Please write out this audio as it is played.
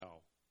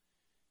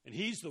And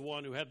he's the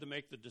one who had to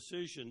make the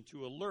decision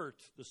to alert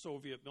the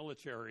Soviet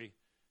military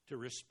to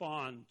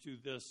respond to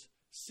this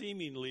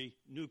seemingly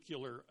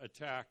nuclear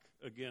attack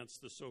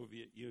against the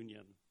Soviet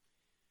Union.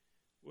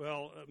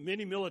 Well,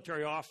 many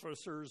military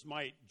officers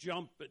might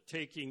jump at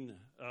taking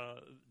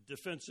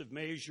defensive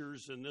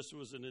measures, and this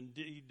was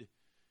indeed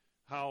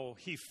how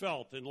he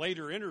felt. In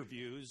later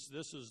interviews,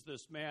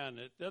 this man,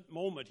 at that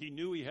moment, he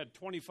knew he had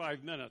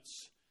 25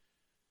 minutes,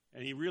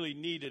 and he really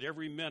needed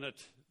every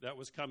minute that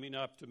was coming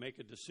up to make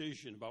a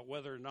decision about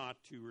whether or not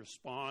to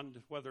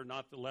respond, whether or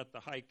not to let the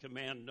high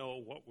command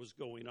know what was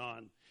going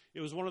on.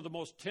 It was one of the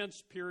most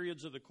tense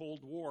periods of the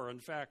Cold War. In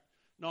fact,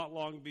 not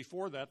long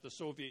before that, the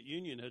Soviet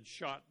Union had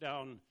shot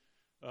down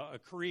a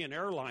Korean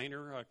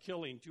airliner,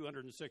 killing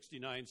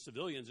 269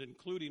 civilians,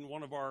 including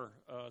one of our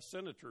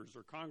senators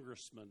or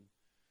congressmen.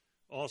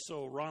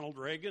 Also, Ronald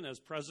Reagan,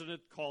 as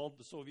president, called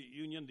the Soviet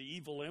Union the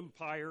evil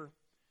empire,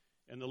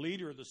 and the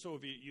leader of the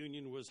Soviet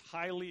Union was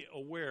highly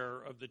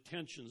aware of the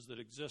tensions that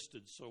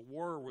existed. So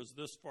war was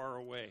this far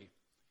away.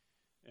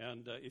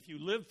 And if you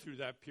lived through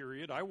that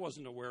period, I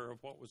wasn't aware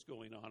of what was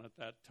going on at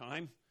that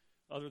time,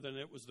 other than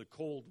it was the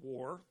Cold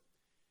War.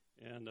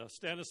 And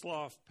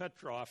Stanislav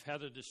Petrov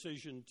had a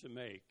decision to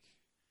make.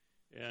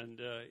 And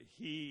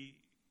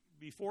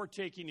before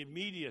taking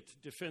immediate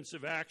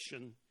defensive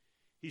action,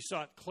 he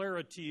sought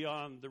clarity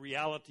on the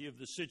reality of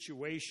the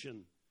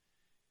situation.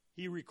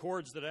 He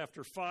records that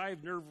after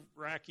 5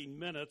 nerve-wracking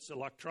minutes,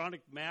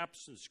 electronic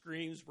maps and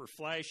screens were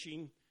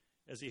flashing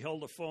as he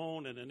held a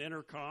phone and an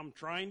intercom,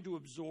 trying to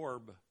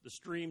absorb the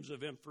streams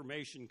of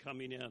information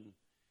coming in. And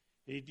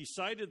he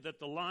decided that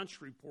the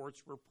launch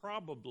reports were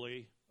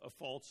probably a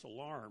false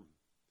alarm.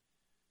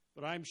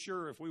 But I'm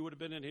sure if we would have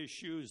been in his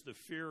shoes, the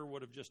fear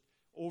would have just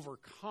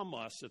overcome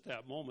us at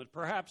that moment,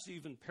 perhaps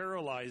even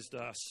paralyzed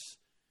us.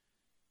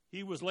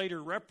 He was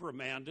later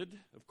reprimanded.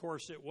 Of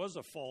course, it was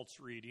a false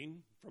reading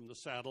from the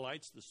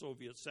satellites, the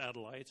Soviet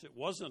satellites. It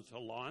wasn't a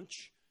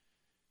launch.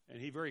 And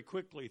he very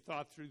quickly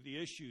thought through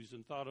the issues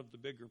and thought of the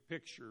bigger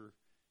picture.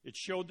 It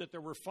showed that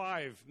there were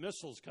 5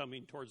 missiles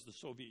coming towards the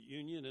Soviet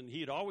Union, and he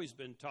had always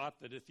been taught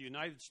that if the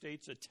United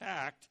States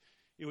attacked,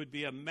 it would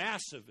be a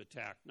massive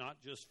attack, not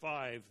just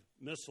 5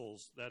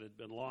 missiles that had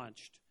been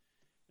launched.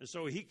 And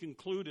so he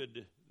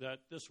concluded that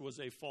this was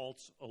a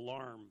false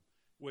alarm,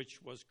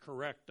 which was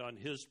correct on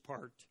his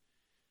part.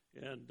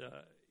 And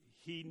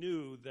he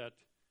knew that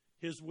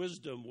his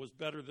wisdom was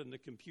better than the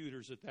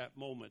computers at that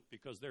moment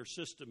because their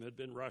system had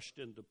been rushed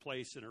into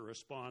place in a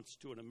response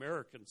to an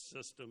American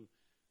system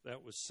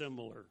that was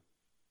similar.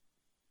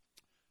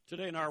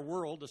 Today in our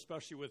world,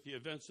 especially with the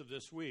events of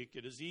this week,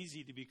 it is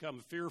easy to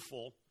become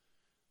fearful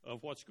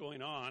of what's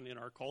going on in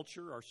our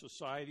culture, our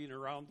society, and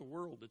around the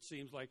world. It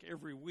seems like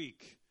every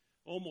week,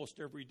 almost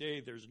every day,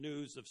 there's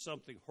news of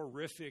something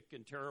horrific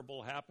and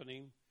terrible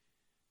happening.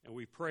 And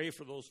we pray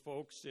for those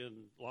folks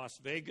in Las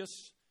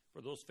Vegas,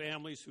 for those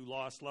families who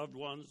lost loved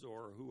ones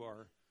or who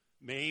are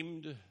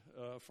maimed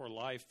for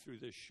life through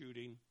this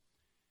shooting.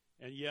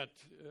 And yet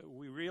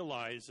we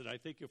realize, and I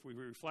think if we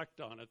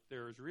reflect on it,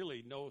 there is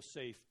really no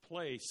safe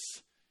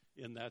place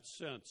in that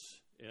sense.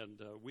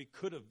 And we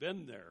could have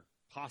been there,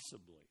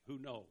 possibly. Who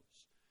knows?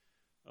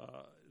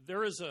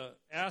 There is an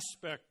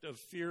aspect of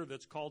fear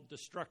that's called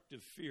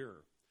destructive fear.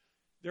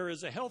 There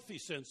is a healthy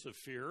sense of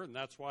fear, and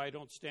that's why I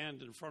don't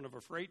stand in front of a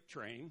freight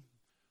train,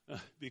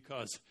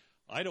 because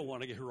I don't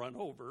want to get run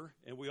over.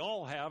 And we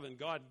all have, and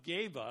God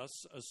gave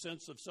us a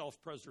sense of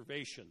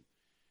self-preservation.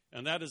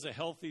 And that is a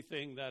healthy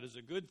thing, that is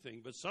a good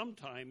thing. But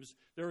sometimes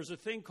there is a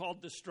thing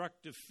called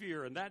destructive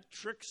fear, and that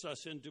tricks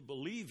us into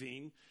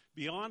believing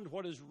beyond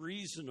what is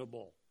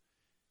reasonable.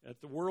 That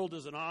the world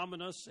is an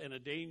ominous and a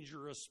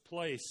dangerous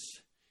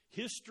place.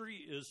 History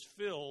is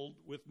filled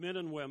with men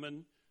and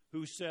women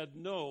who said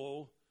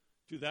no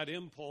to that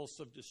impulse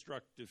of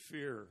destructive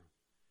fear.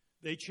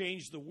 They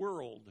changed the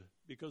world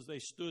because they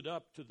stood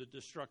up to the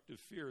destructive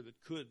fear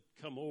that could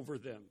come over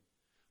them.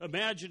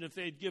 Imagine if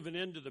they'd given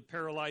in to the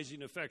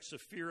paralyzing effects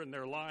of fear in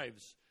their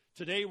lives.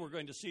 Today we're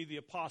going to see the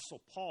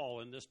Apostle Paul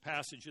in this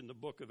passage in the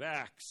book of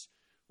Acts.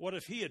 What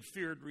if he had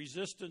feared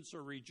resistance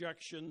or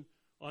rejection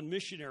on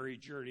missionary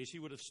journeys? He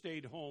would have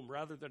stayed home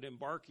rather than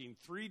embarking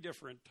 3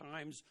 different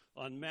times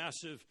on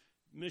massive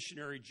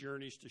missionary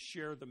journeys to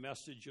share the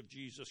message of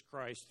Jesus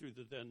Christ through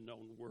the then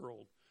known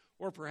world.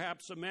 Or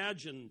perhaps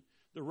imagine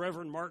the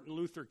Reverend Martin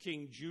Luther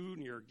King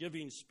Jr.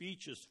 giving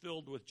speeches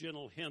filled with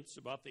gentle hints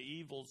about the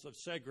evils of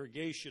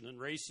segregation and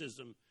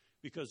racism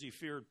because he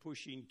feared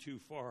pushing too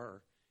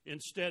far.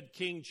 Instead,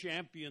 King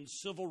championed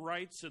civil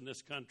rights in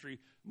this country,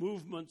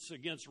 movements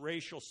against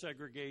racial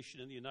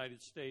segregation in the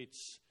United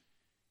States.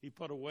 He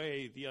put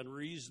away the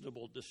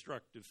unreasonable,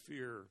 destructive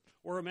fear.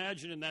 Or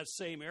imagine in that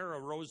same era,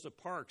 Rosa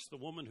Parks, the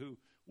woman who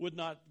would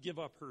not give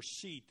up her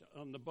seat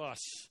on the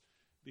bus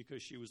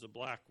because she was a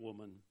black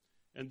woman.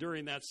 And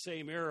during that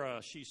same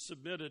era, she had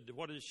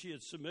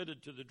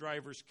submitted to the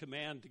driver's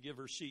command to give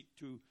her seat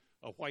to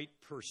a white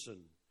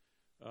person.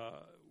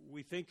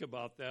 We think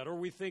about that. Or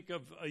we think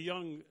of a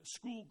young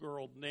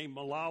schoolgirl named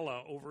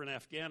Malala over in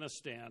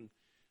Afghanistan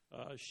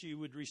She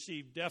would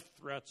receive death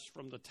threats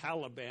from the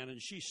Taliban,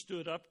 and she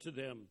stood up to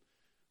them.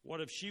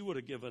 What if she would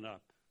have given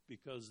up?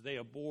 Because they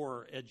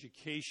abhor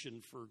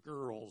education for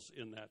girls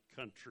in that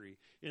country.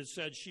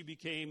 Instead, she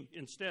became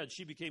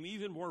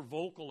even more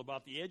vocal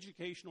about the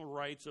educational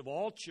rights of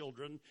all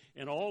children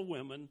and all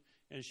women,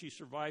 and she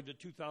survived a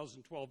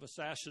 2012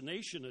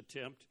 assassination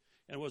attempt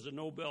and was a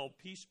Nobel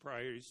Peace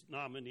Prize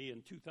nominee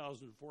in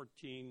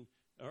 2013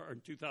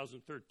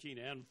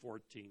 and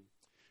 14.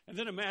 And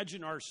then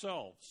imagine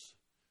ourselves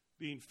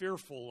being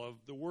fearful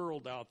of the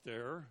world out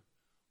there,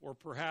 or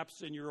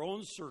perhaps in your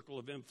own circle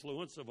of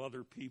influence of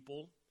other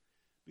people,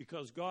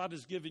 because God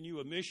has given you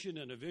a mission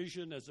and a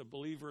vision as a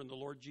believer in the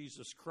Lord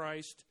Jesus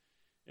Christ.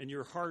 In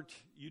your heart,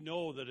 you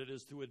know that it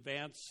is to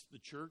advance the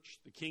church,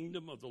 the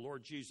kingdom of the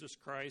Lord Jesus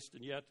Christ.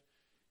 And yet,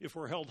 if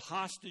we're held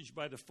hostage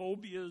by the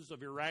phobias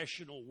of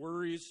irrational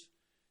worries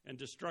and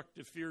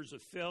destructive fears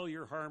of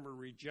failure, harm, or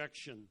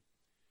rejection,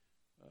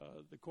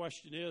 the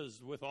question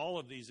is, with all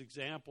of these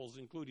examples,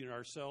 including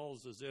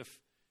ourselves, is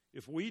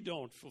if we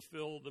don't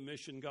fulfill the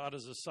mission God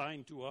has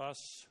assigned to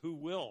us, who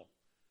will?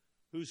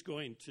 Who's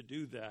going to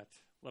do that?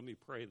 Let me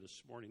pray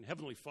this morning.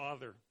 Heavenly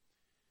Father,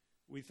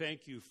 we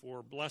thank you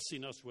for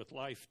blessing us with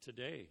life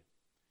today.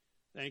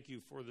 Thank you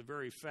for the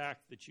very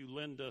fact that you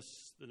lend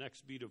us the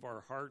next beat of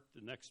our heart,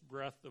 the next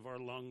breath of our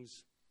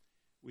lungs.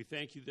 We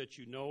thank you that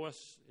you know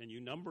us and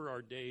you number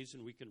our days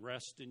and we can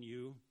rest in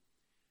you.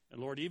 And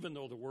Lord, even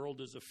though the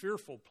world is a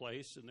fearful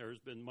place and there's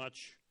been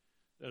much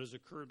that has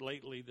occurred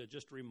lately that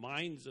just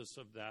reminds us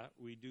of that,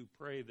 we do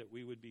pray that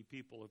we would be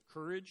people of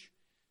courage,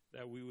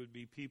 that we would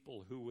be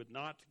people who would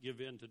not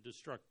give in to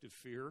destructive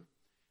fear,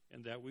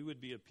 and that we would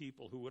be a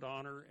people who would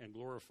honor and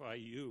glorify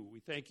you.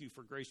 We thank you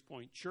for Grace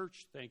Point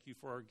Church. Thank you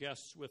for our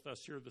guests with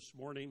us here this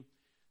morning.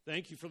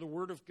 Thank you for the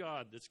Word of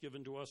God that's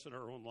given to us in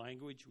our own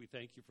language. We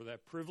thank you for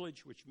that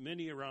privilege which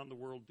many around the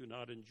world do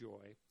not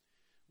enjoy.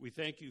 We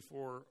thank you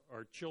for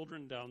our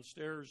children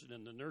downstairs and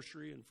in the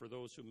nursery and for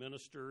those who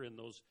minister in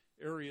those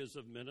areas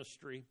of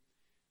ministry.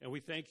 And we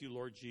thank you,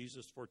 Lord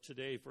Jesus, for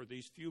today, for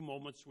these few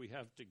moments we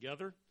have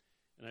together.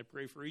 And I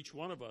pray for each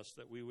one of us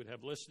that we would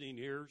have listening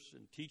ears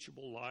and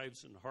teachable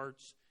lives and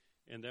hearts,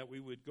 and that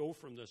we would go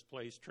from this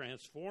place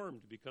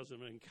transformed because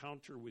of an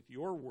encounter with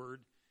your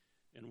word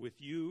and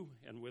with you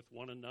and with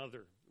one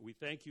another. We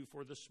thank you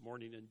for this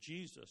morning. In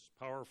Jesus'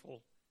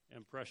 powerful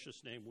and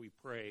precious name we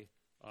pray.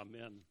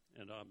 Amen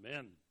and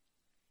amen.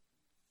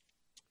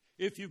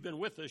 If you've been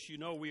with us, you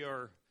know we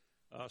are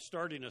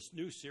starting a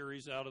new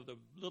series out of the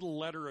little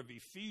letter of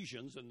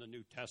Ephesians in the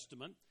New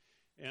Testament.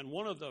 And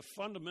one of the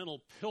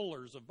fundamental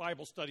pillars of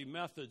Bible study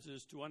methods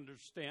is to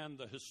understand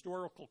the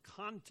historical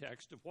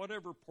context of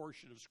whatever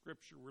portion of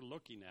Scripture we're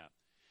looking at.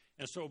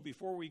 And so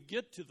before we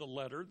get to the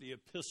letter, the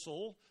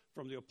epistle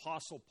from the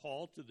Apostle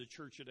Paul to the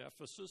church at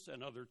Ephesus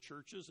and other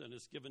churches, and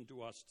is given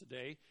to us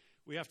today,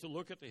 we have to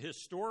look at the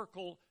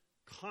historical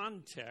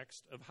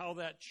context of how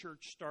that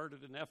church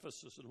started in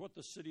Ephesus and what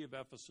the city of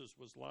Ephesus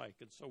was like.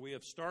 And so we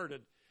have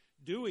started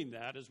doing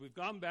that as we've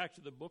gone back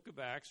to the book of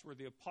Acts, where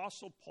the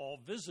Apostle Paul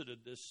visited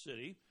this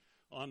city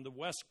on the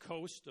west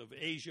coast of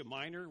Asia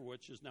Minor,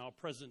 which is now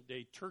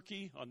present-day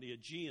Turkey, on the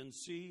Aegean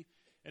Sea.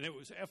 And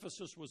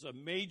Ephesus was a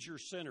major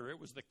center. It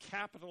was the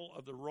capital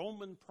of the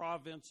Roman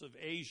province of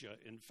Asia.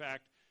 In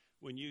fact,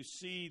 when you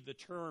see the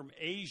term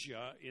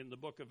Asia in the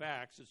book of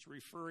Acts, it's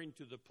referring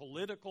to the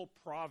political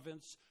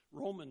province,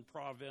 Roman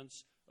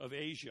province of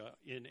Asia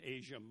in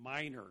Asia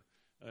Minor.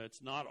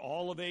 It's not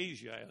all of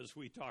Asia as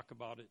we talk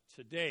about it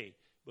today,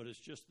 but it's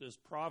just this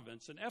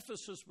province. And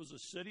Ephesus was a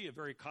city, a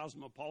very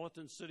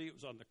cosmopolitan city. It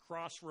was on the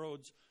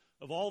crossroads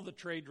of all the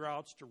trade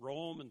routes to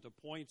Rome and to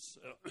points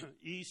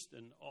east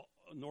and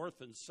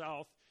north and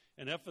south.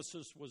 And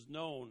Ephesus was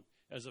known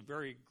as a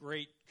very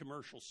great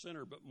commercial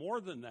center. But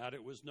more than that,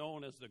 it was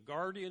known as the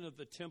guardian of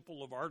the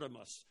temple of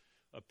Artemis,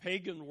 a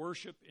pagan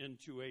worship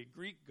into a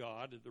Greek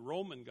god. The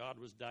Roman god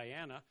was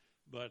Diana,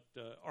 but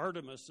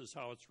Artemis is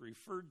how it's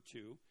referred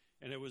to.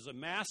 And it was a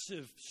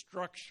massive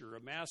structure,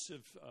 a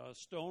massive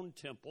stone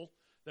temple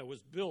that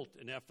was built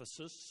in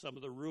Ephesus. Some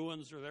of the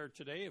ruins are there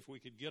today. If we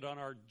could get on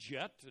our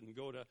jet and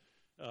go to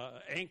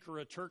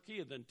Ankara,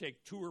 Turkey, and then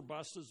take tour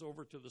buses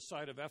over to the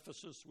site of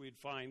Ephesus, we'd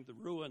find the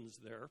ruins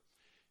there.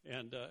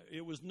 And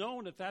it was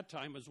known at that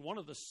time as one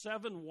of the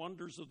 7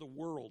 wonders of the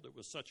world. It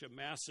was such a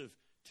massive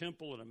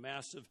temple and a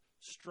massive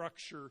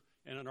structure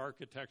and an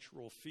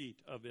architectural feat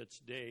of its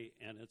day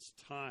and its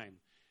time.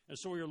 And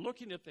so we are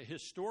looking at the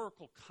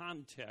historical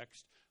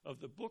context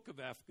of the book of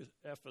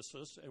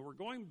Ephesus, and we're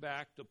going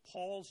back to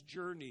Paul's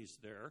journeys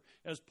there,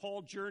 as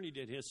Paul journeyed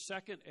in his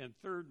second and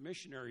third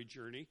missionary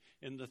journey.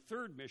 In the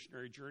third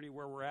missionary journey,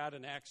 where we're at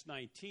in Acts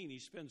 19, he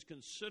spends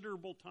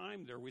considerable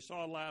time there. We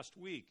saw last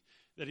week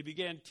that he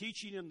began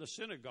teaching in the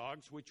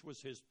synagogues, which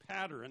was his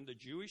pattern, the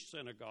Jewish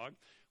synagogue.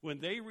 When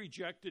they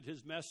rejected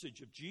his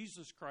message of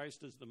Jesus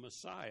Christ as the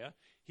Messiah,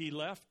 he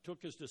left,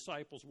 took his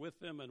disciples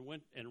with him, and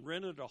went and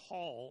rented a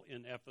hall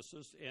in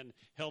Ephesus and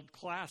held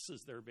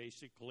classes there,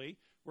 basically,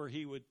 where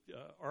he would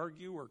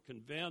argue or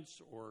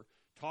convince or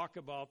talk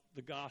about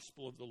the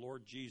gospel of the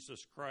Lord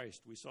Jesus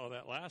Christ. We saw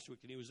that last week,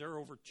 and he was there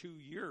over 2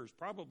 years,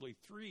 probably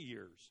 3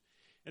 years.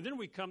 And then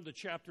we come to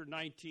chapter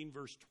 19,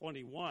 verse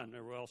 21,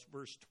 or else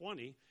verse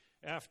 20.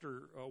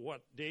 After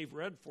what Dave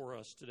read for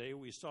us today,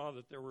 we saw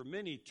that there were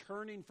many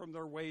turning from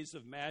their ways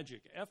of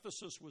magic.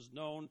 Ephesus was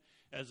known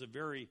as a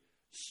very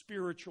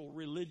spiritual,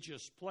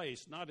 religious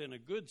place, not in a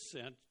good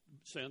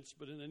sense,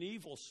 but in an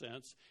evil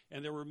sense.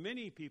 And there were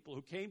many people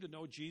who came to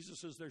know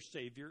Jesus as their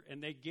Savior,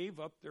 and they gave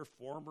up their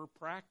former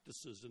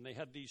practices. And they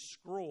had these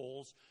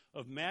scrolls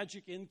of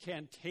magic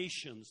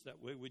incantations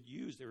that we would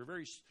use. They were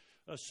very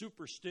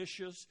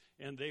superstitious,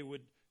 and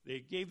they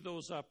gave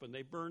those up, and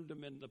they burned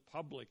them in the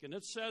public. And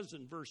it says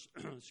in verse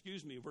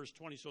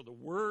 20, so the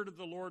word of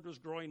the Lord was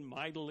growing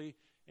mightily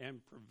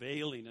and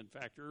prevailing. In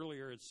fact,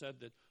 earlier it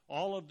said that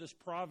all of this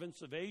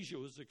province of Asia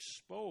was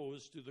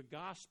exposed to the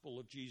gospel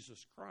of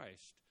Jesus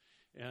Christ.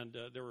 And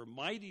there were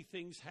mighty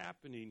things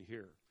happening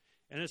here.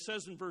 And it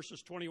says in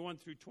verses 21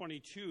 through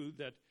 22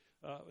 that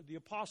the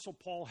Apostle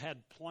Paul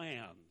had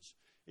plans.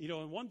 You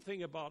know, and one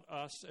thing about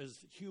us as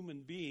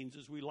human beings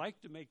is we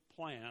like to make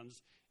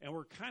plans, and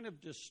we're kind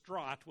of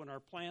distraught when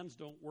our plans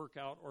don't work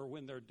out or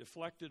when they're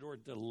deflected or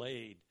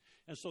delayed.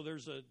 And so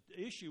there's an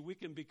issue. We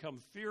can become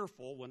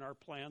fearful when our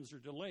plans are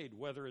delayed,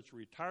 whether it's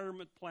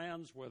retirement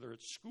plans, whether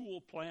it's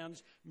school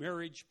plans,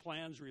 marriage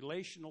plans,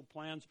 relational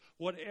plans,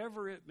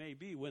 whatever it may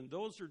be. When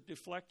those are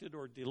deflected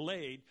or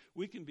delayed,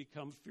 we can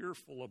become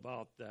fearful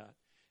about that.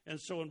 And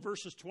so in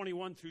verses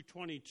 21 through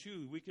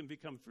 22, we can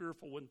become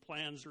fearful when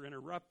plans are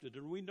interrupted.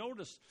 And we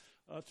notice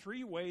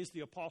 3 ways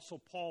the Apostle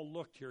Paul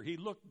looked here. He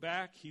looked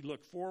back, he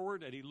looked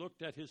forward, and he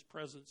looked at his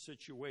present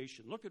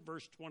situation. Look at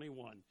verse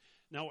 21.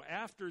 Now,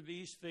 after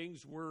these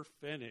things were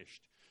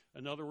finished.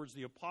 In other words,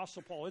 the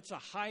Apostle Paul, it's a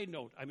high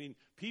note. I mean,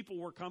 people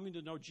were coming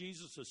to know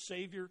Jesus as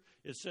Savior.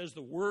 It says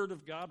the Word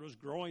of God was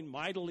growing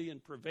mightily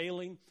and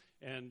prevailing.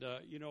 And,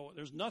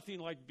 there's nothing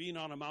like being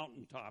on a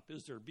mountaintop,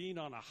 is there? Being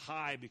on a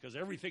high because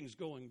everything's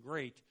going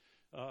great.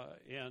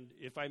 And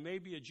if I may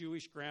be a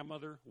Jewish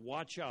grandmother,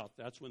 watch out.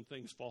 That's when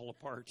things fall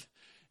apart.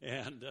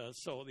 And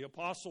so the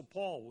Apostle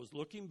Paul was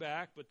looking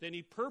back, but then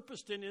he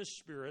purposed in his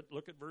spirit,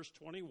 look at verse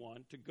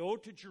 21, to go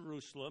to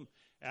Jerusalem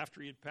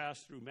after he had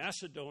passed through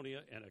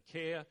Macedonia and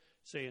Achaia,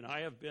 saying, after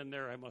I have been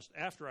there,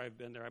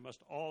 I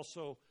must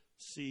also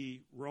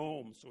see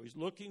Rome. So he's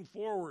looking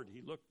forward.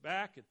 He looked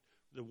back at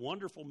the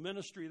wonderful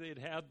ministry they'd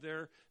had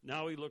there.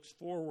 Now he looks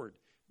forward.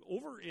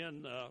 Over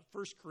in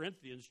 1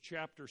 Corinthians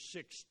chapter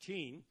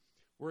 16,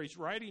 where he's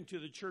writing to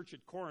the church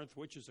at Corinth,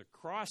 which is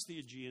across the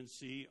Aegean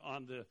Sea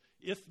on the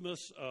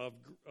isthmus of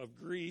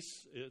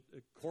Greece.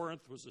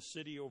 Corinth was a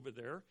city over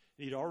there.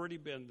 He'd already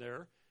been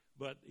there.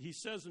 But he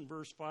says in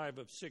verse 5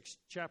 of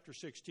chapter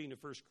 16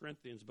 of 1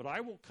 Corinthians, but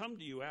I will come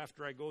to you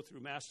after I go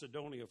through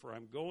Macedonia, for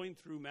I'm going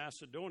through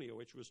Macedonia,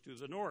 which was to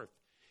the north.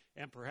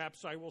 And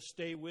perhaps I will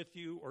stay with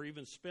you or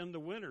even spend the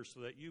winter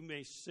so that you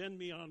may send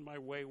me on my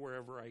way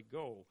wherever I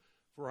go.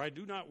 For I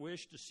do not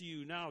wish to see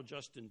you now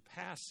just in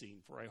passing,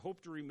 for I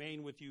hope to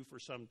remain with you for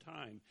some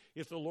time,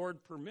 if the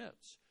Lord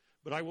permits.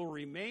 But I will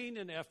remain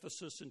in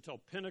Ephesus until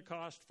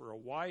Pentecost, for a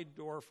wide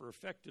door for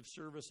effective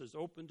service is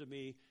open to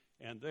me,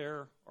 and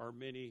there are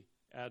many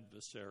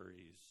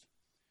adversaries.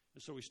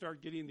 And so we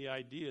start getting the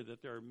idea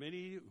that there are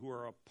many who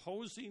are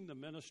opposing the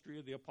ministry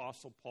of the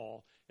Apostle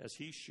Paul as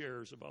he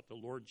shares about the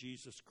Lord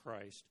Jesus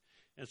Christ.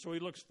 And so he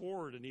looks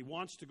forward, and he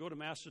wants to go to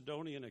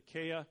Macedonia and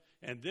Achaia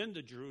and then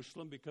to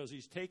Jerusalem because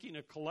he's taking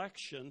a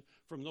collection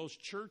from those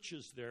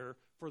churches there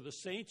for the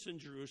saints in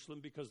Jerusalem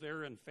because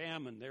they're in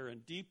famine, they're in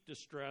deep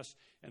distress,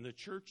 and the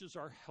churches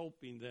are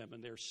helping them,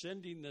 and they're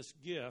sending this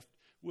gift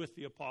with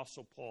the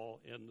Apostle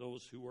Paul and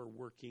those who are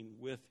working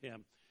with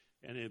him.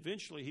 And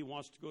eventually he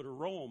wants to go to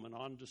Rome and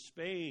on to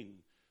Spain,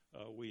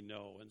 we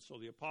know. And so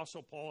the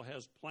Apostle Paul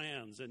has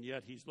plans, and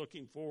yet he's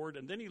looking forward.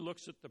 And then he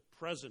looks at the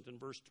present in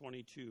verse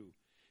 22.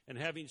 And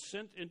having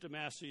sent into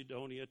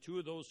Macedonia 2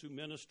 of those who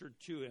ministered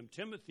to him,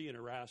 Timothy and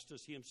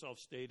Erastus, he himself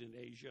stayed in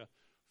Asia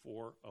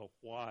for a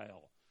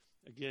while.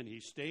 Again,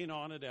 he's staying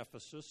on at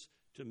Ephesus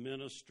to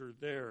minister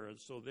there. And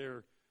so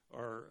there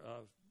are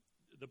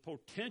the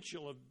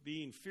potential of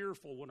being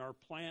fearful when our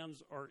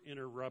plans are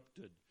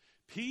interrupted.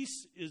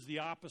 Peace is the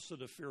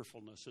opposite of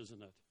fearfulness,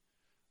 isn't it?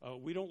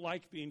 We don't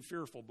like being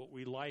fearful, but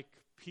we like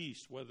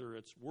peace, whether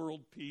it's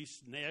world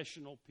peace,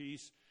 national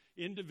peace,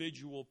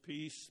 individual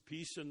peace,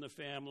 peace in the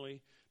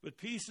family. But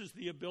peace is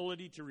the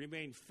ability to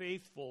remain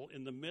faithful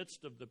in the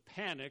midst of the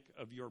panic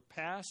of your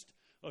past,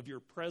 of your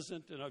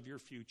present, and of your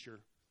future.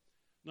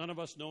 None of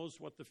us knows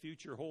what the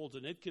future holds,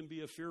 and it can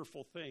be a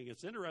fearful thing.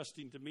 It's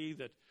interesting to me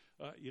that,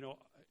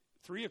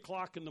 3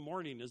 o'clock in the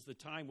morning is the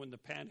time when the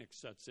panic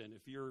sets in.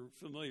 If you're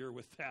familiar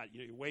with that,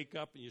 you wake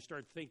up and you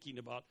start thinking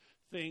about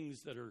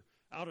things that are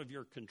out of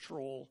your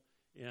control,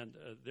 and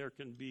there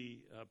can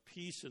be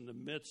peace in the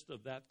midst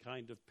of that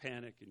kind of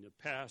panic in the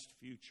past,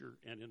 future,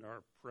 and in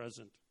our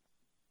present.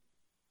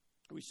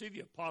 We see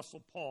the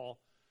Apostle Paul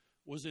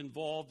was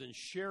involved in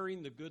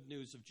sharing the good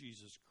news of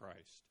Jesus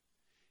Christ.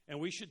 And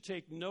we should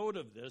take note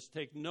of this,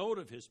 take note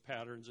of his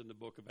patterns in the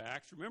book of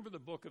Acts. Remember, the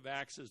book of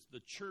Acts is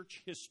the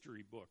church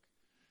history book.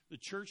 The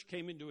church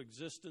came into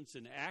existence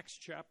in Acts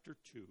chapter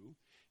 2.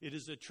 It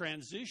is a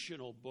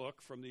transitional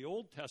book from the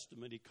Old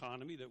Testament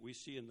economy that we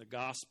see in the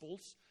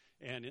Gospels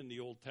and in the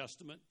Old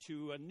Testament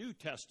to a New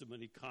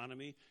Testament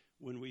economy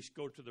when we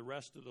go to the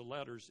rest of the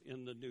letters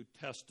in the New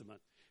Testament.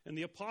 And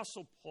the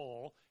Apostle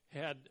Paul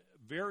had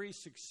very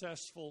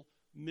successful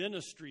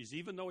ministries.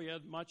 Even though he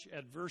had much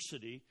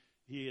adversity,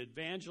 he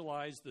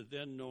evangelized the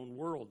then-known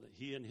world,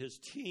 he and his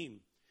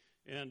team.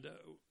 And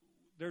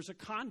there's a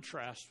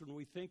contrast when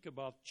we think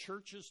about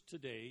churches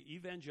today,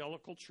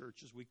 evangelical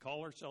churches. We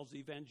call ourselves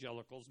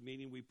evangelicals,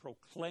 meaning we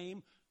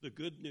proclaim the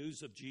good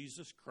news of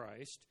Jesus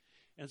Christ.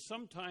 And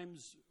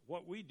sometimes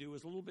what we do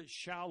is a little bit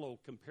shallow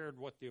compared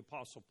to what the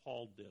Apostle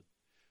Paul did.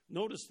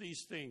 Notice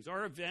these things.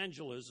 Our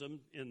evangelism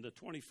in the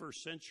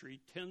 21st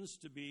century tends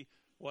to be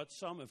what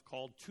some have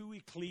called too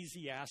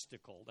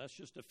ecclesiastical. That's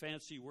just a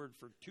fancy word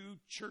for too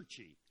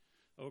churchy,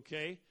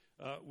 okay?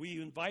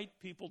 We invite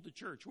people to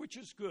church, which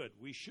is good.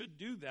 We should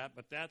do that,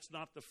 but that's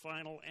not the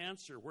final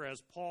answer.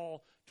 Whereas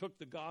Paul took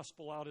the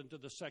gospel out into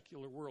the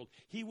secular world.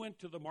 He went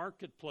to the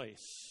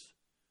marketplace.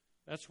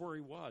 That's where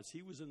he was.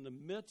 He was in the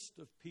midst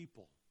of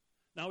people.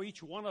 Now,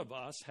 each one of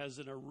us has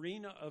an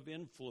arena of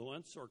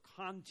influence or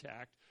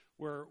contact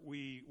where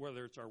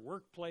whether it's our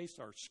workplace,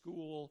 our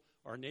school,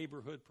 our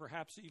neighborhood,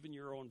 perhaps even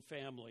your own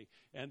family.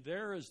 And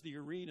there is the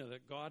arena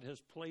that God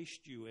has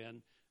placed you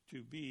in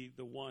to be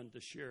the one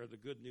to share the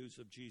good news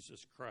of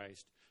Jesus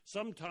Christ.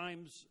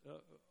 Sometimes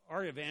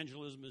our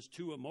evangelism is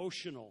too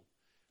emotional,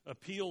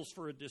 appeals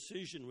for a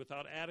decision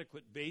without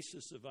adequate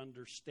basis of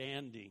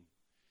understanding.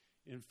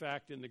 In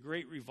fact, in the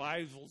great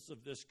revivals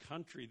of this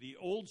country, the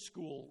old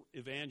school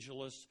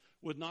evangelists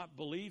would not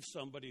believe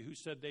somebody who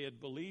said they had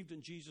believed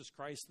in Jesus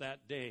Christ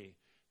that day.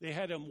 They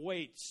had him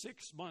wait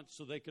 6 months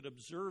so they could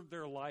observe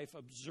their life,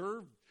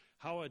 observe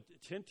how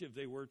attentive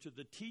they were to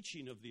the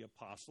teaching of the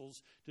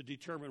apostles to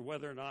determine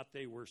whether or not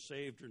they were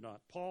saved or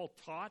not. Paul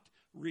taught,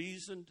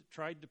 reasoned,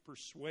 tried to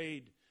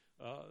persuade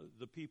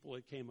the people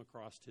that came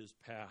across his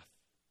path.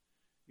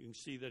 You can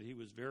see that he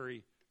was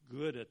very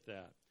good at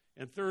that.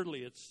 And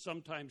thirdly, it's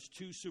sometimes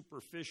too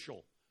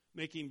superficial,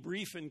 making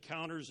brief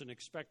encounters and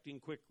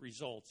expecting quick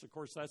results. Of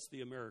course, that's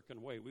the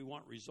American way. We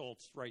want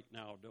results right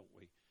now, don't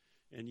we?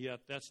 And yet,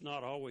 that's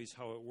not always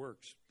how it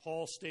works.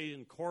 Paul stayed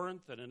in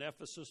Corinth and in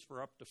Ephesus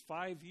for up to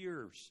 5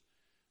 years,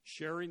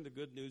 sharing the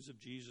good news of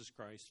Jesus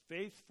Christ,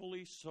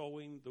 faithfully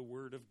sowing the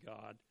word of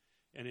God,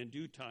 and in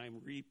due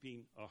time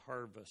reaping a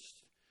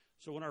harvest.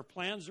 So when our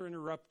plans are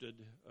interrupted,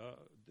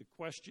 the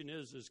question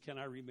is can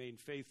I remain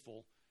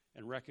faithful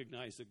and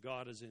recognize that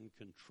God is in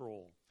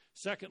control?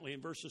 Secondly,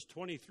 in verses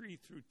 23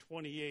 through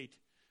 28,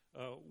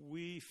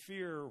 we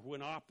fear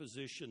when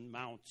opposition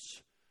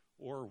mounts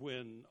or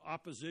when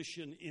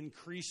opposition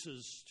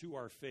increases to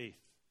our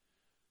faith.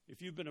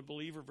 If you've been a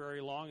believer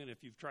very long and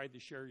if you've tried to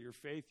share your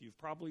faith, you've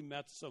probably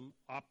met some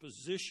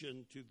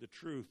opposition to the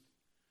truth.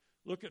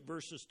 Look at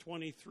verses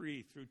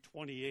 23 through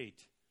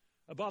 28.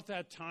 About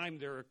that time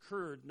there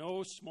occurred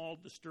no small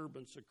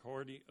disturbance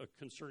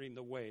concerning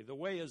the way. The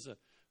way is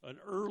an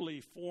early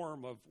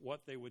form of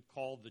what they would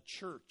call the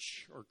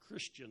church or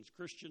Christians.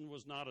 Christian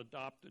was not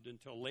adopted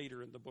until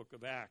later in the book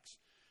of Acts.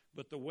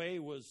 But the way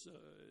was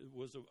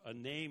a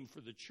name for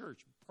the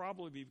church,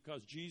 probably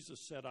because Jesus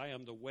said, I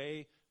am the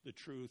way, the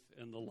truth,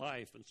 and the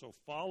life. And so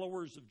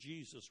followers of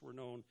Jesus were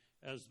known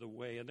as the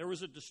way. And there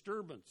was a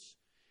disturbance.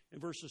 In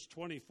verses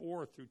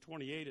 24 through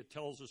 28, it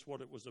tells us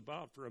what it was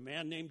about. For a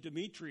man named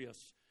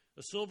Demetrius,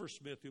 a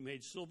silversmith who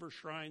made silver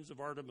shrines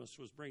of Artemis,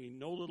 was bringing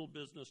no little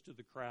business to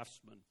the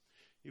craftsmen.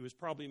 He was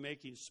probably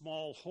making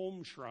small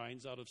home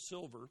shrines out of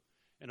silver.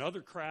 And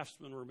other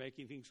craftsmen were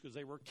making things because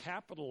they were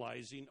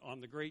capitalizing on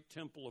the great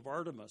temple of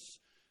Artemis.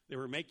 They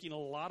were making a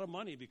lot of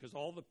money because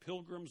all the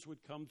pilgrims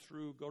would come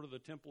through, go to the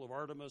temple of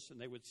Artemis, and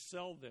they would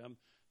sell them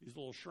these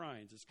little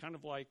shrines. It's kind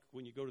of like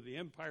when you go to the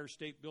Empire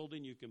State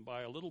Building, you can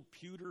buy a little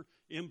pewter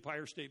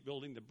Empire State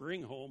Building to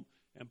bring home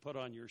and put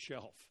on your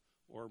shelf.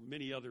 Or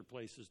many other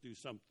places do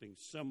something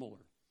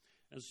similar.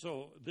 And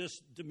so this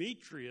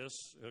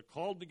Demetrius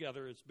called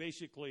together, it's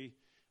basically...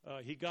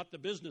 he got the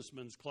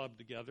businessmen's club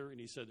together, and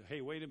he said,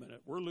 hey, wait a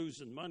minute, we're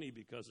losing money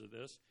because of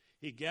this.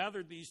 He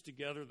gathered these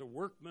together, the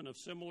workmen of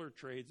similar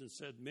trades, and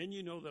said, men,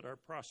 you know that our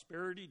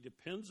prosperity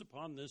depends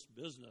upon this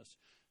business.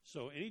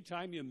 So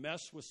anytime you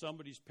mess with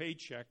somebody's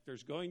paycheck,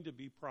 there's going to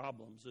be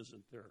problems,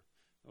 isn't there?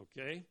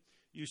 Okay?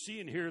 You see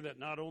and hear that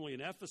not only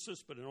in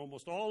Ephesus, but in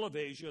almost all of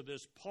Asia,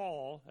 this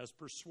Paul has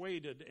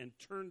persuaded and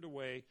turned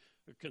away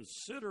a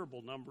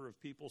considerable number of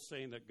people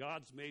saying that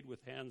gods made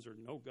with hands are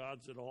no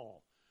gods at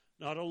all.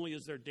 Not only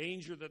is there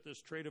danger that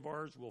this trade of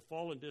ours will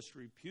fall in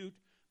disrepute,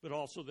 but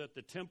also that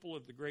the temple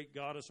of the great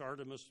goddess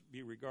Artemis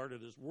be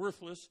regarded as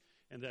worthless,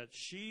 and that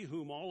she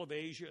whom all of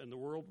Asia and the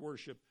world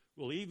worship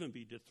will even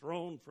be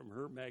dethroned from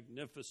her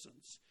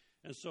magnificence.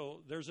 And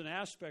so there's an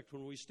aspect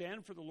when we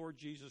stand for the Lord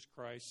Jesus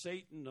Christ,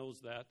 Satan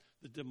knows that,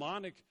 the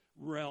demonic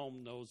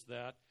realm knows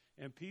that,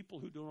 and people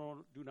who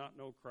do not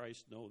know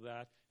Christ know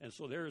that. And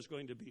so there is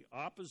going to be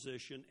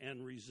opposition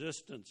and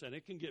resistance, and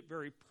it can get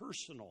very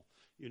personal.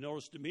 You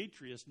notice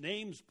Demetrius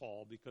names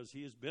Paul because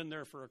he has been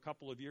there for a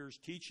couple of years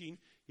teaching.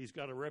 He's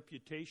got a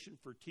reputation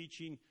for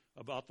teaching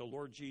about the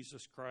Lord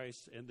Jesus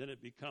Christ, and then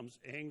it becomes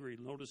angry.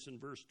 Notice in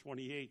verse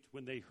 28,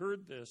 when they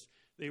heard this,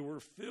 they were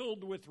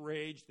filled with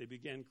rage. They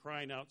began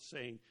crying out,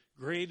 saying,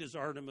 "Great is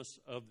Artemis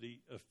of the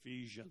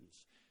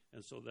Ephesians."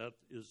 And so that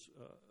is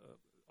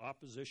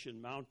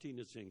opposition mounting,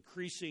 it's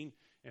increasing,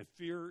 and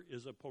fear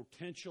is a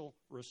potential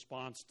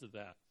response to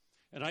that.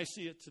 And I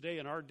see it today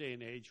in our day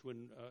and age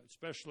when,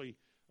 especially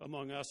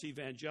among us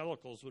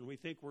evangelicals, when we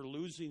think we're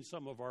losing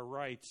some of our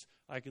rights,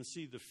 I can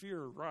see the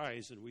fear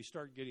rise, and we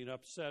start getting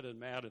upset and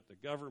mad at the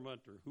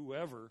government or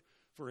whoever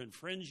for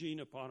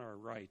infringing upon our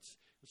rights.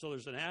 So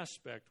there's an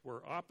aspect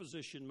where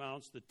opposition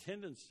mounts. The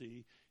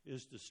tendency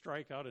is to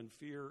strike out in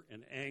fear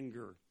and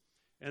anger.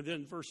 And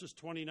then verses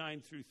 29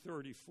 through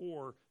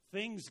 34,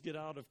 things get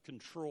out of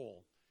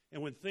control.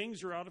 And when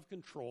things are out of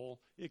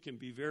control, it can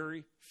be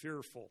very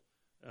fearful.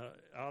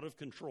 Out of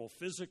control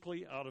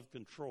physically, out of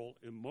control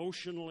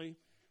emotionally.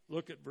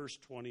 Look at verse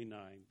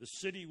 29. The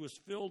city was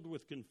filled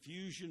with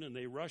confusion, and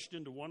they rushed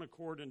into one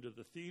accord into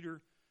the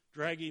theater,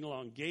 dragging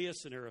along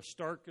Gaius and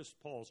Aristarchus,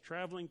 Paul's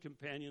traveling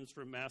companions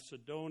from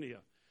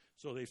Macedonia.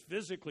 So they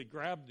physically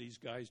grabbed these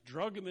guys,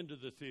 drug them into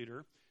the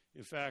theater.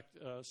 In fact,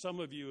 some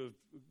of you have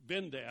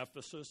been to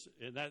Ephesus,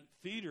 and that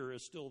theater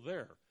is still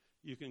there.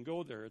 You can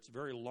go there. It's a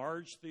very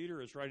large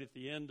theater. It's right at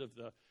the end of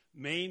the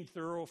main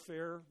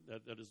thoroughfare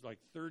that is like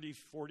 30,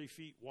 40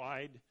 feet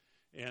wide.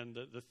 And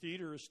the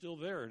theater is still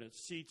there, and it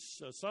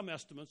seats, some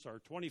estimates are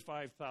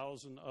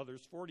 25,000,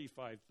 others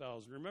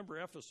 45,000. Remember,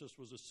 Ephesus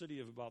was a city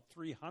of about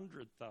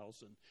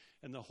 300,000.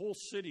 And the whole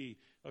city,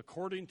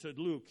 according to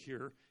Luke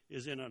here,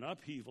 is in an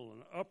upheaval,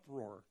 an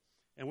uproar.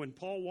 And when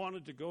Paul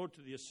wanted to go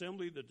to the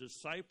assembly, the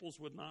disciples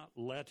would not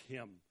let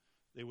him.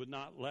 They would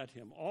not let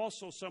him.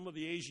 Also, some of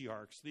the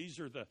Asiarchs,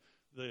 these are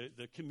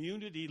the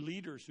community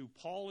leaders who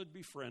Paul had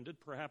befriended,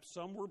 perhaps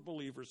some were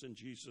believers in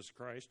Jesus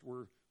Christ,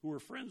 who were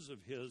friends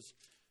of his,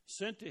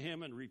 sent to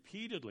him and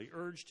repeatedly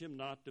urged him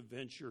not to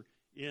venture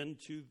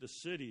into the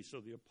city. So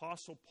the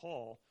Apostle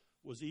Paul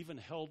was even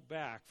held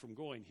back from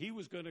going. He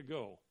was going to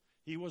go.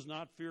 He was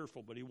not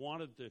fearful, but he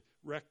wanted to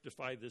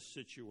rectify this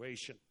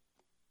situation.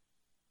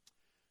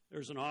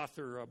 There's an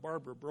author,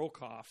 Barbara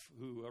Brokoff,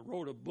 who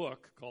wrote a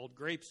book called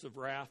Grapes of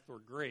Wrath or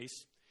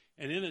Grace,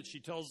 and in it she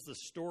tells the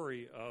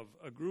story of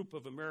a group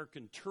of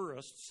American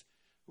tourists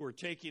who were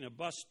taking a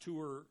bus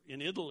tour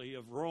in Italy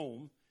of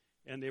Rome,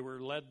 and they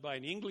were led by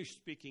an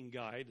English-speaking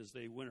guide as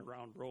they went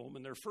around Rome.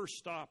 And their first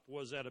stop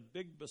was at a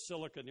big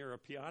basilica near a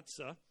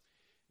piazza,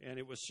 and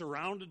it was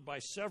surrounded by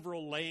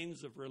several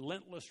lanes of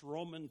relentless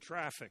Roman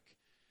traffic.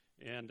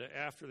 And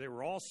after they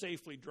were all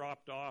safely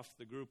dropped off,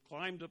 the group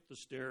climbed up the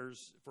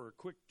stairs for a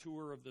quick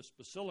tour of this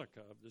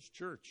basilica, of this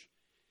church.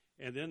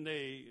 And then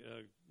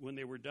when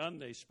they were done,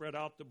 they spread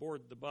out to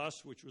board the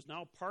bus, which was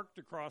now parked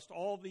across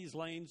all these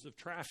lanes of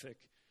traffic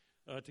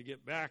to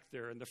get back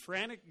there. And the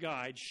frantic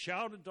guide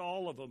shouted to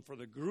all of them for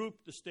the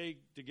group to stay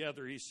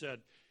together. He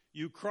said,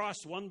 "You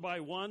cross one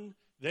by one,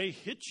 they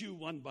hit you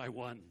one by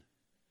one.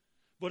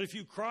 But if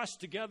you cross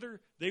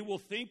together, they will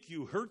think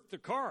you hurt the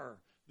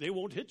car. They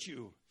won't hit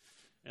you."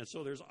 And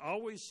so there's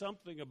always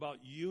something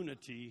about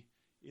unity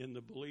in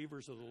the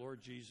believers of the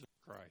Lord Jesus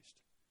Christ.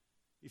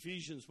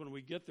 Ephesians, when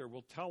we get there,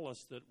 will tell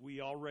us that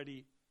we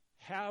already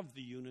have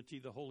the unity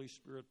the Holy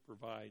Spirit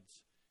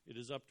provides. It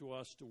is up to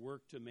us to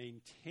work to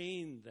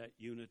maintain that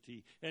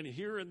unity. And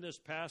here in this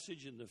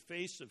passage, in the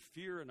face of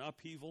fear and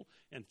upheaval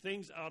and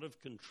things out of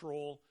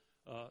control,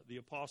 the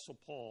Apostle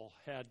Paul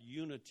had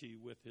unity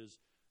with his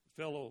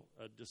fellow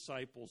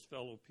disciples,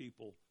 fellow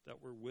people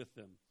that were with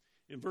him.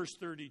 In verse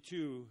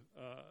 32,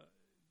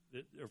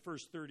 or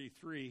verse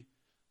 33,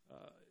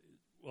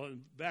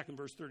 back in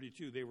verse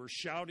 32, they were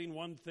shouting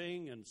one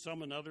thing and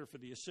some another, for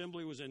the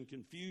assembly was in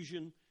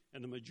confusion,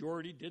 and the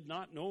majority did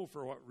not know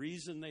for what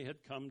reason they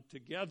had come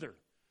together.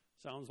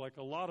 Sounds like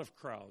a lot of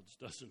crowds,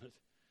 doesn't it?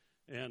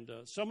 And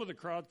some of the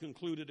crowd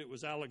concluded it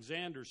was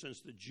Alexander, since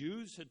the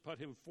Jews had put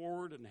him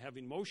forward, and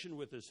having motioned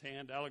with his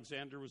hand,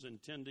 Alexander was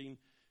intending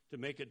to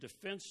make a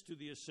defense to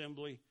the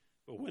assembly.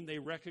 But when they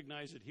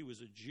recognized that he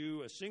was a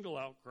Jew, a single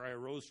outcry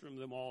arose from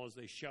them all as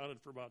they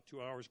shouted for about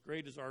 2 hours,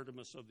 "Great is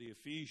Artemis of the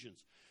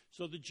Ephesians."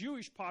 So the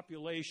Jewish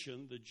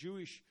population, the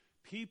Jewish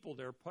people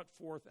there put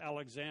forth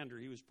Alexander.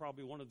 He was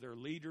probably one of their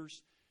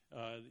leaders.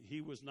 He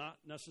was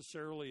not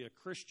necessarily a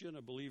Christian,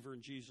 a believer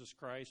in Jesus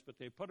Christ, but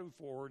they put him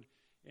forward,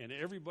 and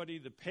everybody,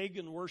 the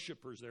pagan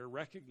worshipers there,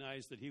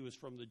 recognized that he was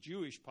from the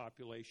Jewish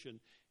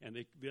population, and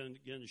they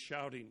began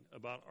shouting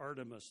about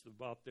Artemis,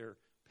 about their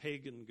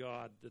pagan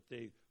god that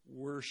they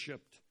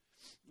worshipped.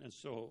 And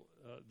so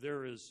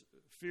there is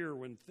fear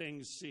when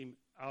things seem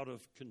out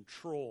of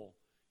control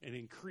and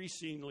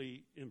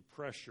increasingly in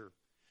pressure.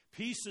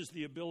 Peace is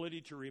the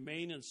ability to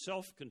remain in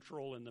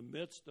self-control in the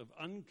midst of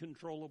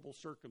uncontrollable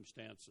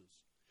circumstances.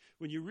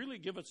 When you really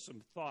give it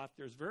some thought,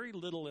 there's very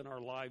little in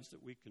our lives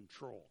that we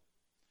control.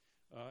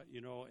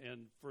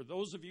 And for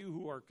those of you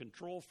who are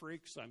control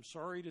freaks, I'm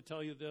sorry to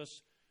tell you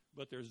this,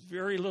 but there's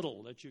very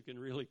little that you can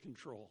really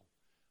control.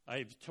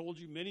 I've told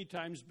you many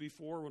times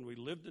before, when we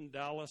lived in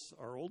Dallas,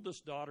 our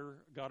oldest daughter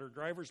got her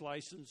driver's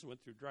license,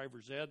 went through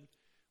driver's ed.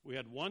 We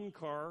had one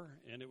car,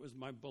 and it was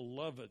my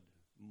beloved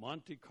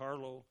Monte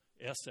Carlo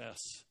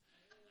SS.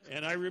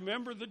 And I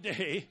remember the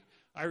day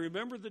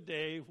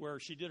where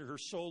she did her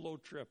solo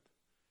trip.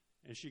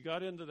 And she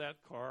got into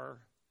that car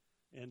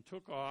and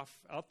took off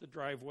out the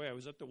driveway. I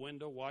was at the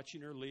window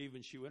watching her leave,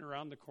 and she went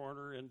around the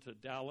corner into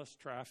Dallas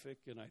traffic,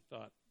 and I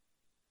thought,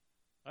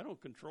 I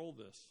don't control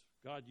this.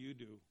 God, you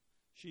do.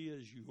 She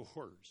is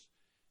yours.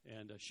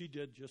 And she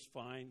did just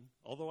fine,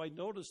 although I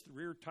noticed the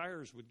rear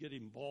tires would get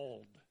him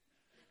bald,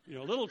 a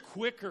little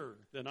quicker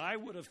than I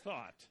would have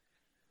thought.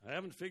 I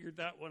haven't figured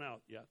that one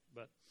out yet,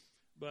 but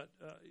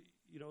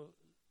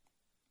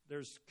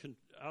there's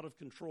out of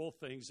control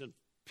things, and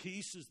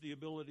peace is the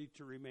ability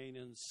to remain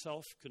in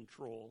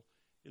self-control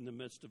in the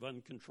midst of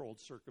uncontrolled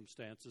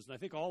circumstances. And I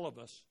think all of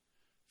us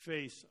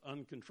face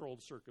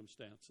uncontrolled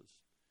circumstances,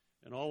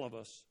 and all of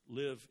us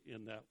live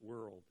in that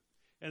world.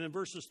 And in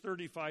verses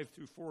 35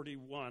 through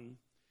 41,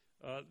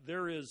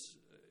 there is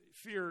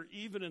fear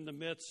even in the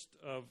midst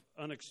of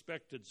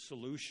unexpected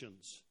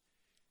solutions.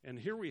 And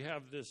here we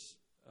have this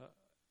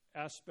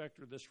aspect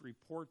or this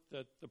report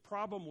that the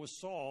problem was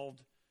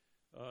solved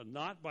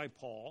not by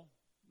Paul.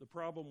 The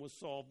problem was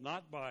solved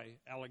not by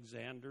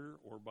Alexander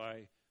or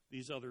by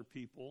these other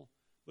people,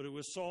 but it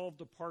was solved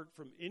apart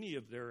from any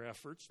of their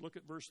efforts. Look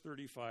at verse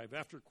 35.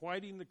 After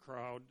quieting the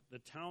crowd, the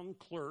town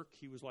clerk,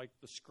 he was like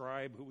the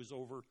scribe who was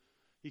over,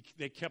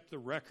 they kept the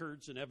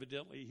records, and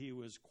evidently he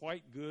was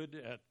quite good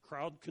at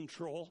crowd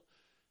control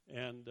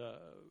and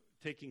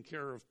taking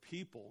care of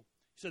people.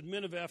 He said,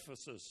 "Men of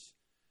Ephesus,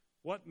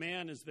 what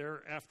man is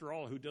there, after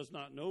all, who does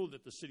not know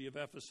that the city of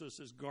Ephesus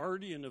is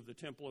guardian of the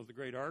temple of the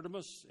great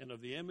Artemis and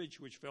of the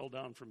image which fell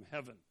down from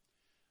heaven?"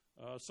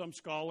 Some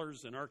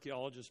scholars and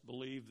archaeologists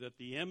believe that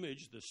the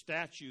image, the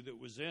statue that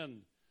was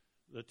in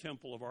the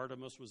temple of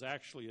Artemis, was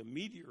actually a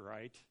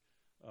meteorite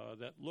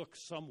that looked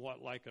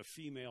somewhat like a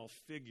female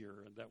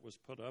figure that was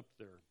put up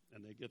there,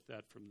 and they get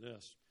that from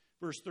this.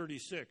 Verse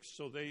 36,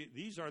 so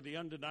these are the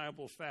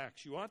undeniable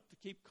facts. You ought to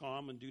keep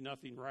calm and do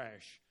nothing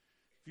rash.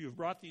 For you have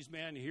brought these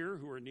men here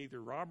who are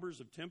neither robbers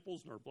of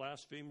temples nor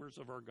blasphemers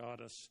of our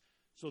goddess.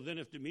 So then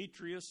if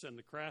Demetrius and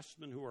the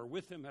craftsmen who are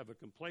with him have a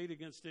complaint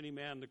against any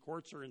man, the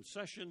courts are in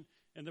session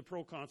and the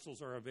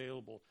proconsuls are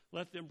available.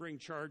 Let them bring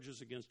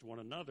charges against one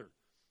another.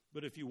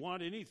 But if you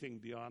want anything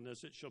beyond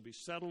this, it shall be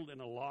settled in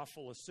a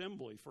lawful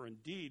assembly. For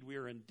indeed, we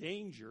are in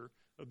danger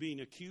of being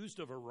accused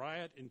of a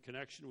riot in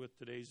connection with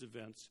today's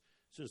events,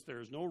 since there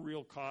is no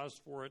real cause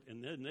for it.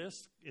 And in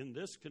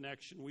this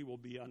connection, we will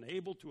be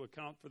unable to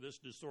account for this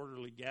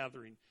disorderly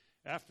gathering.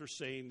 After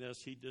saying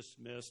this, he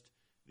dismissed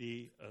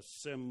the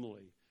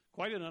assembly.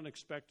 Quite an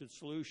unexpected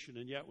solution,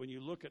 and yet when you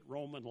look at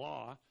Roman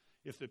law,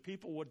 if the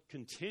people would have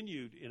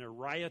continued in a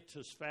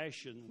riotous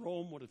fashion,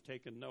 Rome would have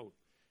taken note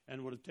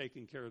and would have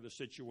taken care of the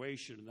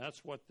situation. And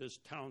that's what this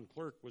town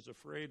clerk was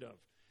afraid of.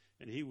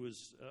 And he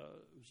was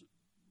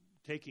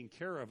taking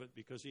care of it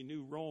because he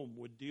knew Rome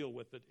would deal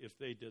with it if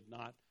they did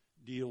not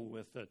deal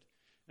with it.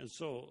 And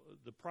so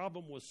the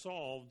problem was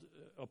solved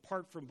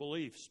apart from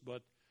beliefs,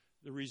 but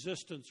the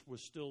resistance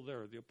was still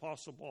there. The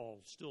Apostle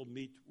Paul still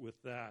meet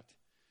with that.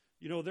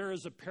 There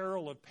is a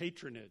peril of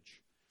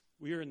patronage.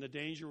 We are in the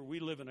danger. We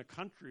live in a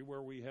country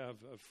where we have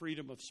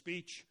freedom of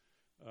speech.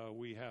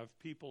 We have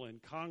people in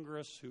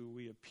Congress who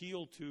we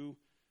appeal to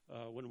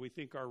when we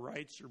think our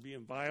rights are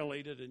being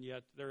violated, and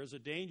yet there is a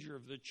danger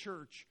of the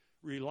church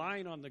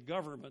relying on the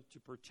government to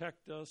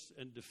protect us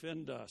and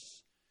defend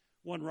us.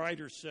 One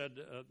writer said,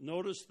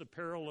 notice the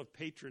peril of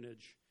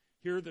patronage.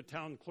 Here the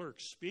town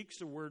clerk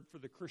speaks a word for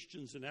the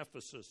Christians in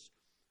Ephesus.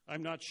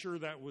 I'm not sure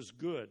that was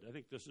good. I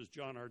think this is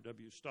John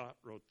R.W. Stott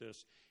wrote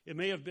this. It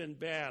may have been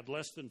bad.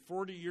 Less than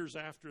 40 years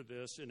after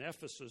this, in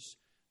Ephesus,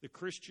 the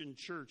Christian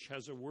church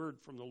has a word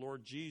from the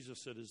Lord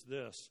Jesus that is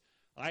this: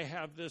 I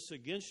have this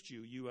against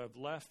you. You have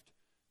left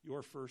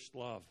your first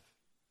love,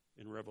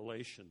 in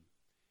Revelation.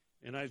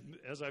 And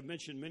as I've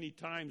mentioned many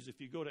times,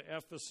 if you go to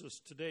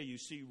Ephesus today, you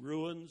see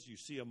ruins, you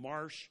see a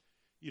marsh.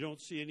 You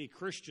don't see any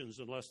Christians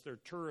unless they're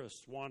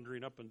tourists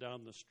wandering up and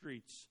down the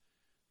streets.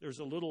 There's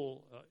a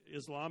little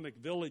Islamic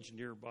village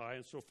nearby,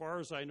 and so far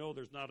as I know,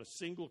 there's not a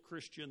single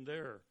Christian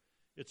there.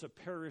 It's a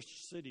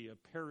perished city, a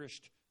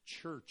perished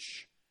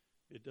church.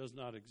 It does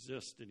not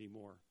exist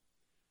anymore.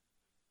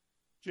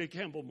 J.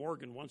 Campbell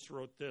Morgan once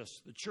wrote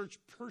this: the church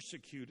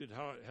persecuted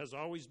has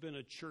always been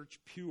a church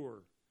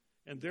pure,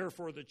 and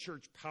therefore the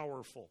church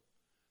powerful.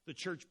 The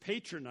church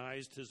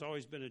patronized has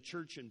always been a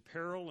church in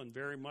peril and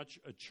very much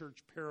a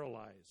church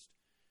paralyzed.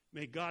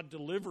 May God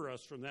deliver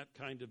us from that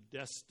kind of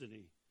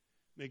destiny.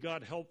 May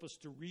God help us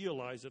to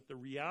realize that the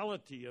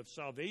reality of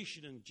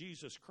salvation in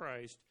Jesus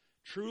Christ,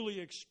 truly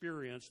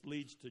experienced,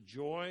 leads to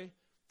joy,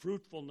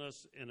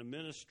 fruitfulness, and a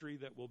ministry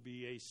that will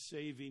be a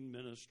saving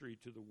ministry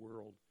to the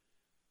world.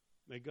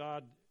 May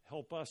God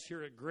help us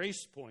here at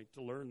Grace Point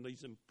to learn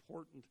these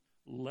important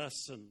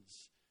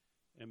lessons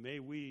And may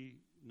we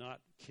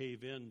not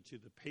cave in to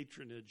the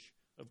patronage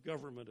of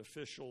government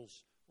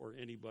officials or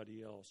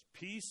anybody else.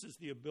 Peace is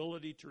the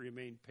ability to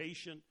remain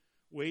patient,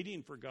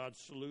 waiting for God's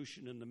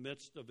solution in the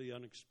midst of the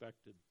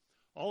unexpected.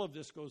 All of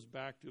this goes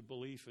back to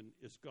belief in,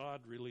 is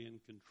God really in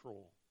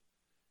control?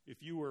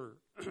 If you were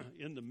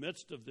in the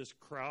midst of this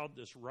crowd,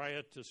 this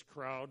riotous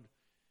crowd,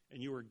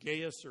 and you were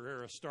Gaius or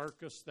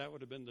Aristarchus, that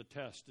would have been the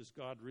test. Is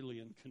God really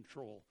in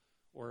control?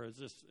 Or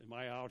am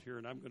I out here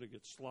and I'm going to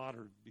get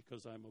slaughtered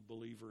because I'm a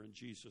believer in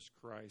Jesus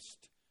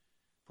Christ?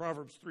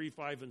 Proverbs 3,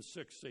 5, and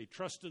 6 say,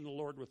 trust in the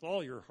Lord with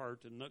all your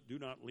heart and do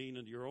not lean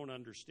into your own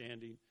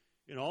understanding.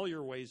 In all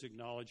your ways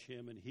acknowledge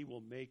him and he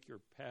will make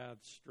your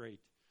paths straight.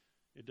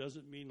 It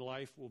doesn't mean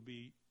life will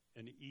be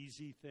an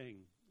easy thing.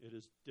 It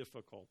is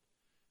difficult.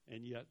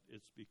 And yet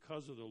it's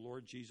because of the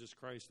Lord Jesus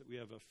Christ that we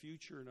have a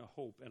future and a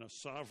hope and a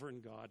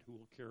sovereign God who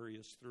will carry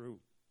us through.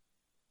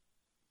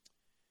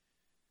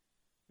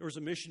 There was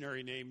a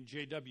missionary named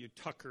J.W.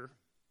 Tucker.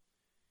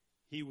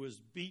 He was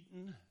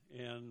beaten,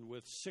 and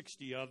with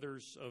 60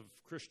 others of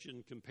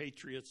Christian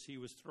compatriots, he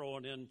was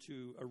thrown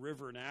into a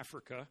river in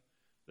Africa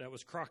that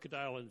was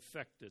crocodile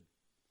infected.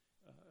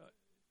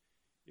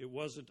 It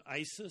wasn't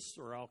ISIS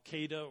or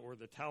Al-Qaeda or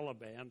the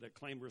Taliban that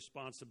claimed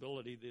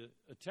responsibility. The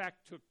attack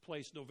took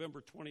place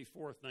November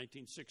 24th,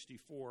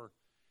 1964,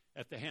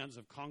 at the hands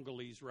of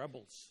Congolese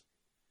rebels.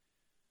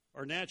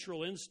 Our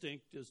natural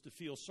instinct is to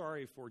feel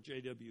sorry for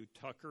J.W.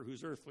 Tucker,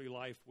 whose earthly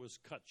life was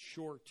cut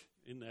short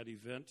in that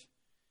event.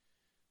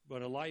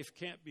 But a life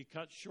can't be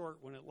cut short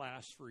when it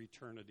lasts for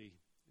eternity.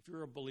 If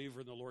you're a believer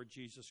in the Lord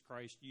Jesus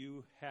Christ,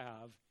 you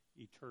have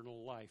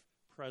eternal life,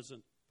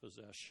 present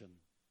possession.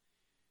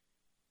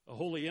 A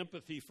holy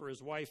empathy for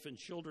his wife and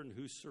children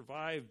who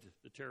survived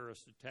the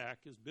terrorist attack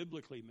is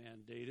biblically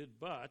mandated,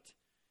 but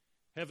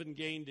heaven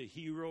gained a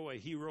hero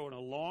and a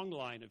long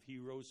line of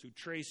heroes who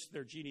traced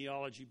their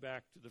genealogy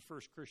back to the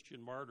first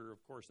Christian martyr.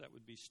 Of course, that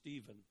would be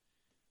Stephen,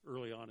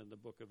 early on in the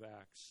book of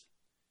Acts.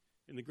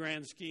 In the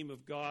grand scheme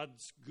of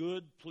God's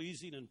good,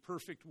 pleasing, and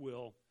perfect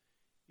will,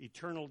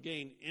 eternal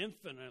gain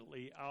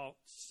infinitely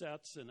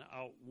outsets and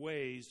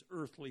outweighs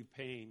earthly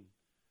pain.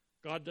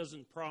 God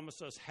doesn't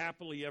promise us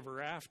happily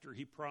ever after.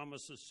 He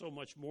promises so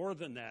much more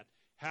than that.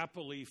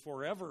 Happily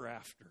forever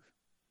after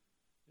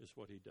is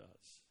what he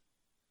does.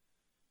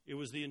 It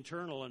was the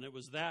eternal, and it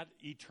was that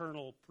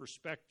eternal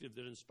perspective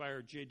that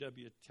inspired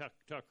J.W.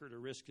 Tucker to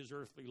risk his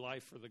earthly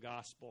life for the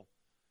gospel.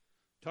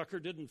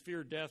 Tucker didn't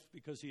fear death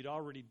because he'd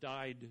already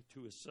died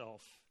to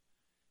himself.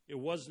 It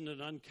wasn't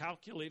an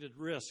uncalculated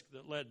risk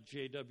that led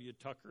J.W.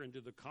 Tucker into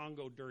the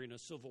Congo during a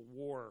civil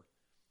war.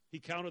 He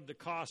counted the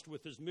cost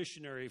with his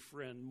missionary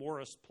friend,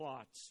 Morris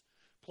Plotz.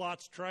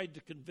 Plotz tried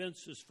to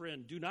convince his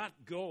friend, do not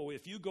go.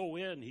 If you go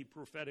in, he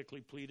prophetically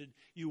pleaded,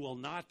 you will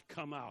not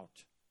come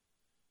out.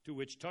 To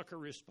which Tucker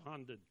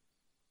responded,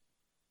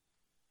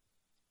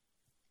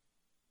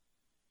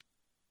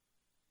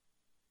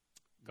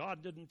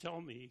 God didn't tell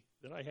me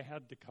that I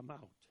had to come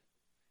out.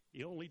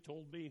 He only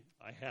told me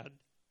I had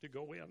to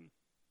go in.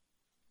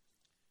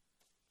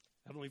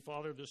 Heavenly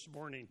Father, this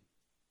morning,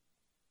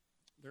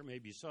 there may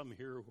be some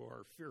here who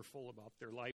are fearful about their life.